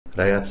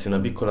Ragazzi, una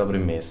piccola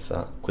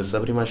premessa. Questa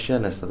prima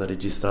scena è stata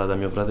registrata da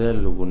mio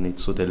fratello con il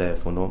suo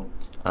telefono,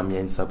 a mia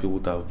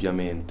insaputa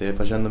ovviamente,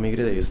 facendomi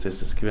credere che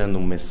stesse scrivendo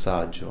un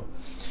messaggio.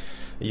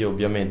 Io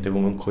ovviamente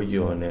come un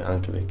coglione,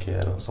 anche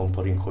perché sono un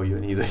po'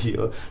 rincoglionito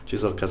io, ci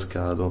sono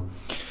cascato.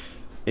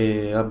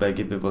 E vabbè,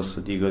 che vi posso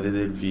dire, godete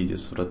il video e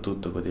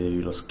soprattutto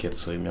godetevi lo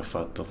scherzo che mi ha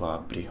fatto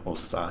Fabbry o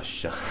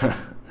Sasha.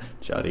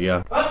 Ciao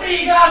raga.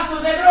 Fabbry,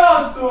 cazzo, sei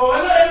pronto?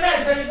 Allora e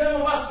mezza che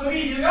abbiamo fatto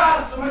video,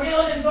 cazzo, ma che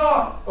ore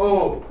so?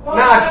 Oh, un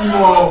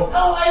attimo!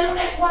 No, è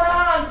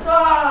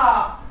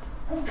l'1:40!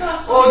 Un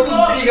cazzo! Oh, tu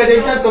sbrigati,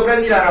 intanto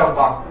prendi la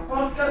roba!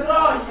 Porca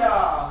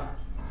troia!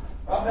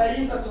 Vabbè, io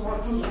intanto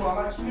porto su la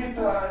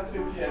macchinetta a tre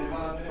piedi,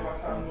 vado a vedere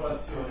qualche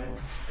angolazione.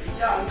 E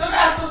chiaro, dove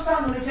cazzo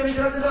stanno le chiavi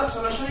della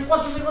terrazza? Lasciate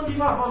 4 secondi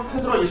fa, porca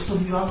troia, sto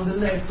divano del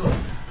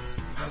letto.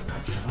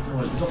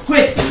 Sono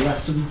queste le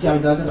cazzo di chiavi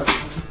della terrazza,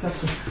 che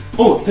cazzo?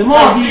 Oh, te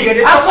muovi!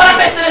 Ancora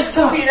mettere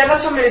sta! Fine,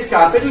 lasciami le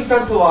scarpe, tu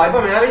intanto vai,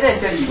 poi me la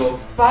vedete e arrivo.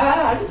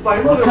 Vai, tu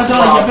vai, non ti porca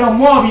troia, però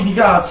muoviti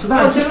cazzo,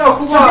 dai! Non ti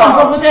preoccupare! C'è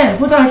poco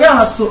tempo, dai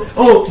cazzo!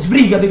 Oh,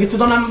 sbrigati che ti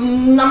do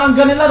una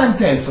manganellata in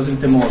testa se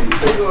te muovi!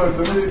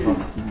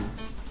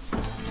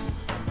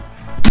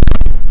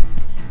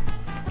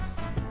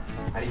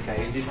 Ricca, hai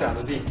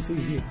registrato, sì?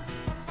 Sì,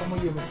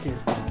 come io mi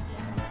scherzo.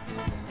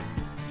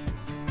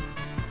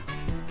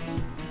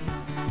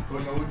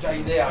 Avevo già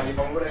l'idea, mi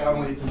fa quello che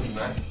avevamo detto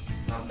prima,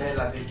 una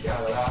bella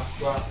secchiata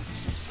d'acqua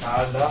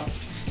calda.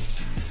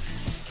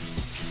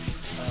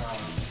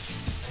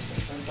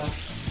 Aspetta.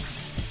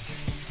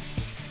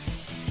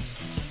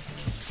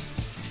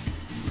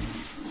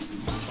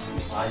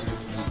 Vai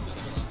così.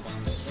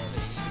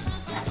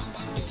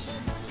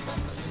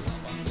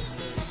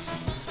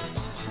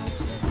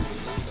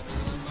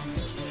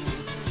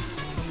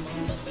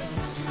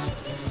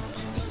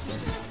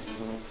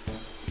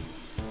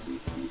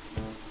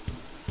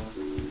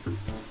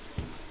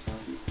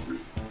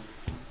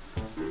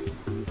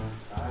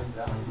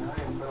 Dai,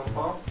 ancora un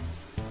po'.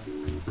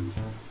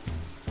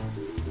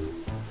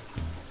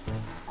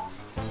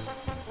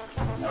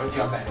 Così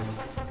va bene.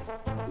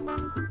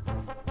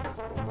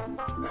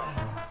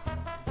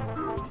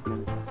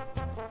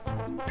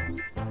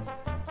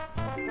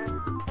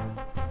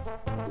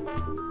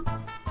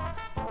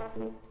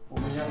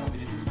 Umiliamo di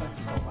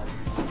risultati sopra.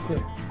 Sì,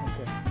 ok.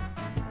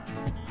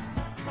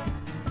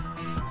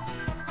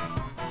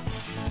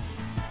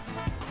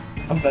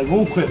 Vabbè,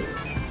 comunque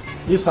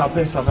io stavo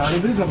pensando, la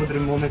ripresa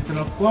potremmo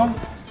metterla qua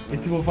e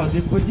tipo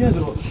farli qua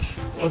dietro,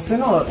 o se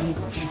no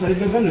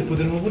sarebbe bello e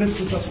potremmo pure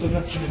sfruttare sto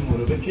cazzo del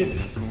muro, perché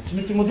ci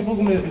mettiamo tipo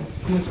come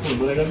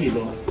sfondo, hai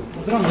capito?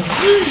 Però non...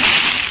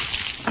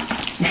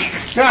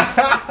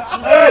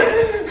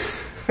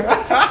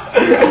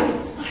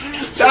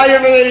 Ciao, io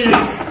me ne rido!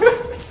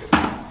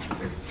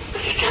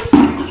 Che cazzo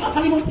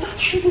fa di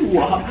mortacci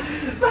tua?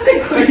 Ma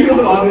che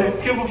coglione?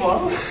 Che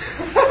papà?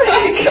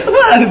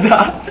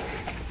 Guarda!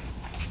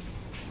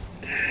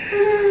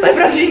 L'hai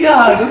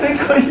praticato, sei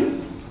coglione!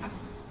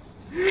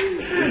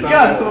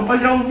 Cazzo,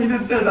 facciamo un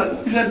video da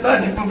 100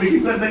 anni e poi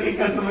guarda che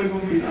cazzo mi hai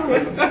combinato!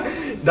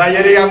 Dai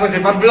raga, ma se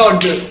fa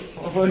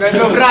vlog!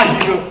 Bello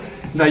pratico!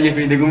 Dai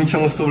Fede,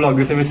 cominciamo sto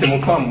vlog, se mettiamo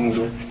qua a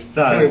muro.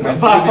 Dai, ma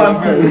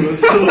vaffanculo,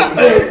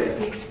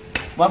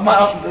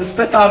 ma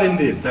aspetta la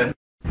vendetta.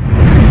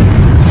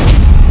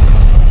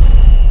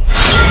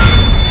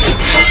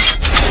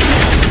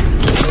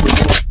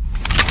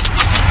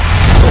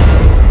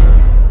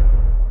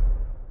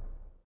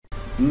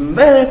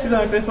 Bene ragazzi,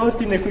 sono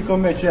F14 e qui con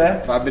me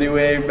c'è Fabbry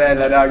Way,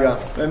 bella raga!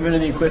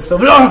 benvenuti in questo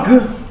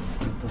vlog!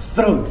 Tutto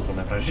stronzo, mi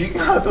hai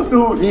fracicato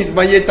tu! Mi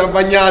sbaglietta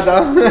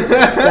bagnata!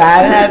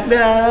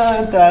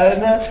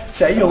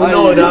 Cioè io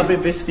un'ora per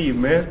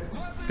vestirmi,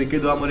 perché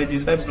dovevamo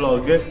registrare il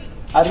vlog,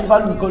 arriva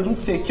lui con un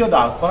secchio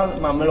d'acqua,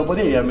 ma me lo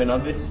potevi almeno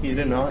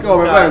avvertire, no?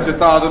 Come? Poi non c'è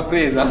stata la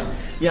sorpresa!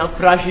 Mi ha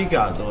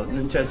fracicato,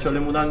 cioè c'ho le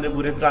mutande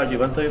pure fragili,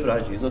 quanto le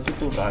fragili? Sono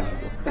tutto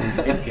fragico.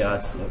 Che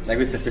cazzo? Dai,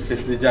 questo è per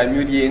festeggiare il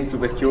mio rientro,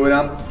 perché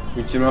ora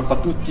cominceremo a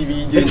fare tutti i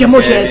video. Perché mo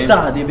c'è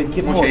l'estate,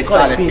 perché mo c'è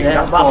scuola l'estate, fine,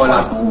 finita scuola.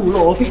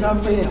 vaffanculo,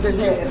 finalmente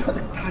zero.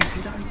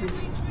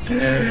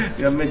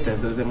 Finalmente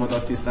siamo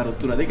tolti sta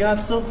rottura di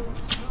cazzo.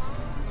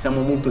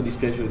 Siamo molto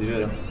dispiaciuti,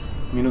 vero?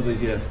 Minuto di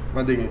silenzio.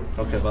 Ma di che?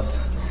 Ok, basta.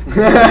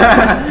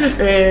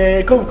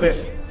 e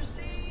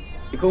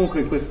comunque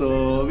in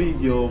questo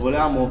video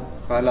volevamo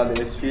parla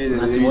delle sfide, un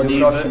dei attimo video di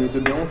prossimi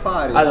che dobbiamo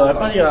fare. Allora, in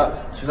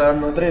pratica ci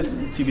saranno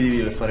 3 tipi di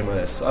video che faremo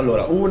adesso.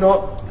 Allora,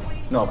 uno,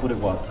 no, pure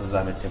 4,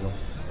 dai, mettiamo.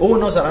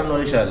 Uno saranno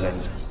le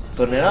challenge.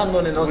 Torneranno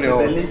le nostre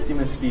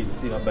bellissime sfide.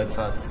 Sì, vabbè,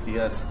 tanti sti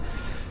cazzi.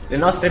 Le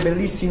nostre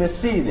bellissime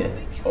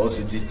sfide, o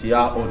su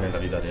GTA o nella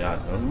vita reale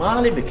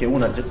normale, perché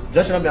una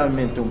già ce l'abbiamo in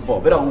mente un po',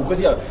 però comunque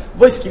sia,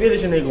 voi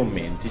scriveteci nei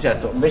commenti.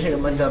 Certo, invece che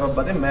mangiare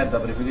roba di merda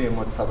preferiremo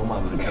alzato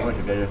male, perché a noi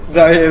ci piace il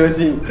davvero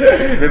sì.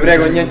 Vi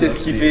prego, niente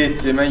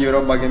schifezze, è meglio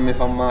roba che mi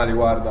fa male,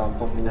 guarda, un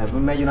po'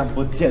 meglio una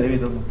bottiglia di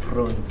vedo sul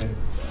fronte.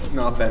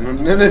 No, vabbè,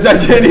 non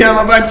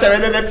esageriamo, ma ci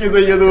vedete più su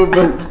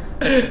YouTube.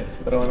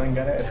 Si trova una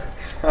galera.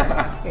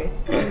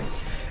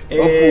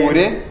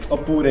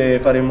 Oppure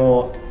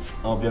faremo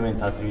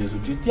ovviamente altri video su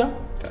GTA.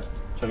 Certo.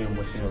 C'avevi un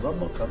borsino sulla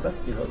bocca, vabbè,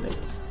 io l'ho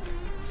detto.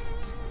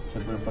 C'è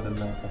pure un po' del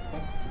merda qua.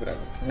 Prego.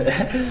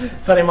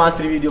 Faremo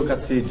altri video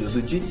cazzeggio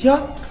su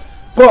GTA.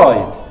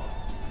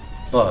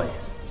 Poi,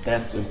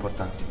 terzo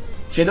importante.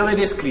 Ci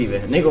dovete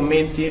scrivere nei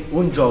commenti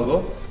un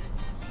gioco,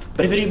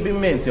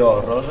 preferibilmente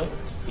horror,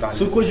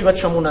 su cui ci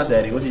facciamo una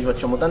serie, così ci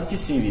facciamo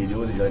tantissimi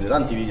video, così avete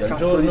tanti video al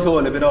Cazzo giorno. di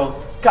sole però.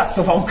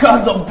 Cazzo, fa un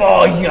caldo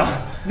boia!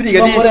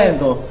 Sbrigati. Sto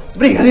morendo!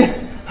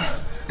 Sbrigati!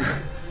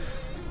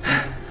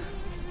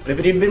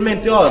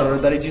 Preferibilmente horror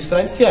da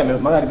registrare insieme,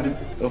 magari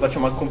lo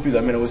facciamo al computer,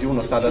 almeno così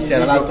uno sta da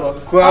tastiera,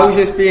 l'altro. Con la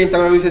luce spenta,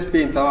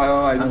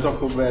 vai, è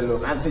troppo bello.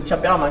 Anzi, ci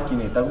abbiamo la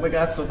macchinetta, come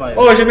cazzo fai?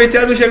 Oh, ci metti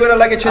la luce quella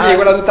là che c'è lì,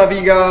 quella tutta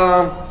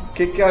figa.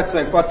 Che cazzo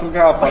è? 4K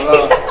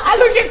là.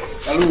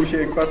 La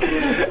luce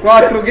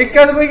 4, che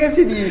cazzo poi che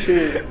si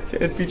dice?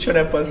 Il piccione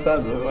è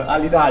passato,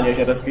 all'Italia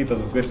c'era scritto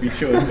su quel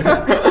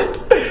piccione.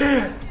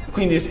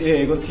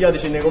 Quindi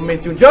consigliateci nei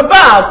commenti un gioco.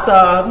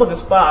 Basta! Mo te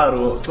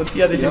sparo!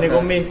 Consigliateci nei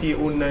commenti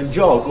un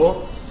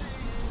gioco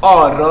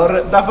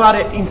horror da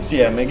fare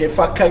insieme, che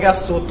fa cagare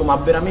sotto, ma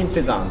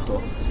veramente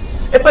tanto.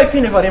 E poi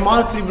infine faremo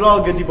altri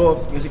vlog,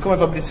 tipo, siccome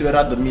Fabrizio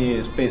verrà a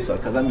dormire spesso a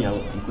casa mia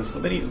in questo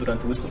periodo,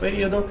 durante questo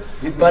periodo,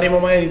 faremo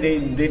magari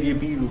dei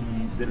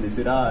riepiloghi delle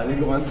serate,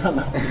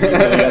 comandando le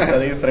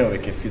cazzate che faremo,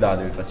 perché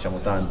fidatevi, facciamo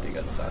tante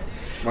cazzate.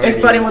 Magari. E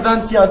faremo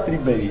tanti altri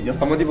bei video.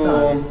 Famo tipo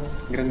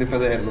Grande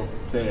Fratello.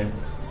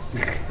 Sì.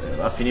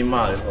 Va a finire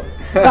male poi.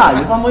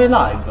 Dai, fammo le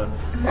live.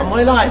 Fammo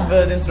le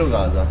live dentro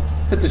casa.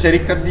 Aspetta, c'è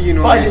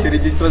Riccardino Poi che ci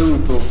registra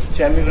tutto.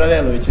 C'è mio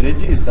fratello che ci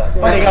regista.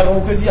 Poi raga,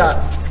 comunque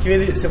sia,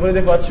 scrivete, se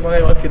volete farci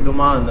magari qualche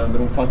domanda per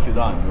un fucchio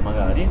d'anno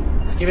magari,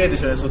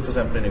 scrivetecele sotto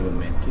sempre nei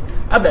commenti.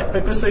 Vabbè,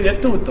 per questo video è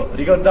tutto.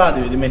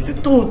 Ricordatevi di mettere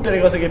tutte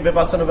le cose che vi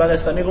passano per la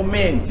testa nei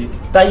commenti.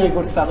 Tagli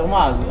corsato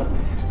male.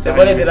 Se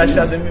volete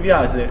lasciate mi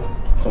piace,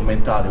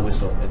 commentate,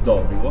 questo è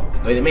d'obbligo.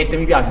 Dovete mettere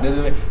mi piace,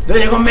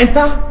 dovete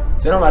commentare.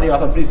 Se no mi arriva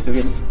Fabrizio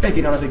che lei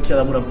tira una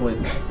secchiata pure a voi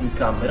in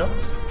camera,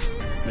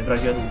 mi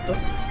tragia tutto.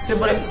 Se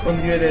volete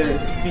condividere il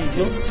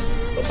video,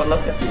 sto a parlare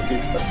a scherzo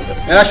perché sta sto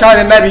cazzo. E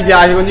lasciate un bel mi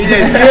piace,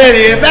 condividete,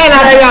 iscrivetevi,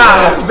 bella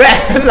raga!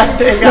 Bella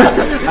raga!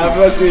 Al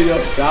prossimo video,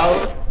 ciao!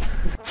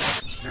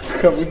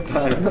 Porca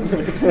puttana,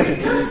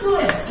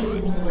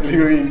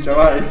 ricomincia,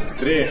 vai!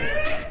 3,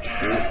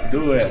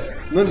 2.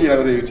 Non dire la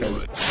cosa che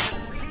uccello.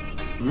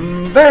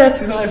 Beh,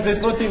 si sono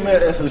effettuati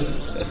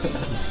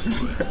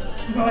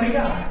no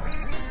raga!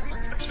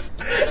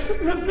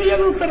 Mi ha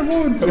pigliato tutto il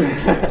mondo!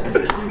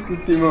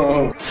 Tutti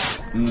mo.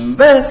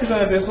 Beh, si sono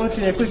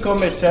effettuati e qui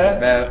come c'è?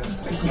 Beh.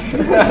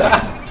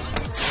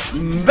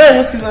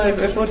 Beh, si sono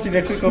effettuati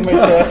e qui come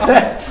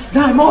c'è?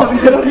 Dai,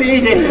 muoviti, non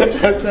ridi!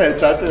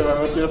 Aspetta, te ma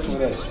non ti lo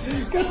fuori.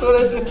 Cazzo,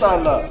 dove c'è sta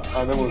là?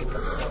 Ah, da mosca.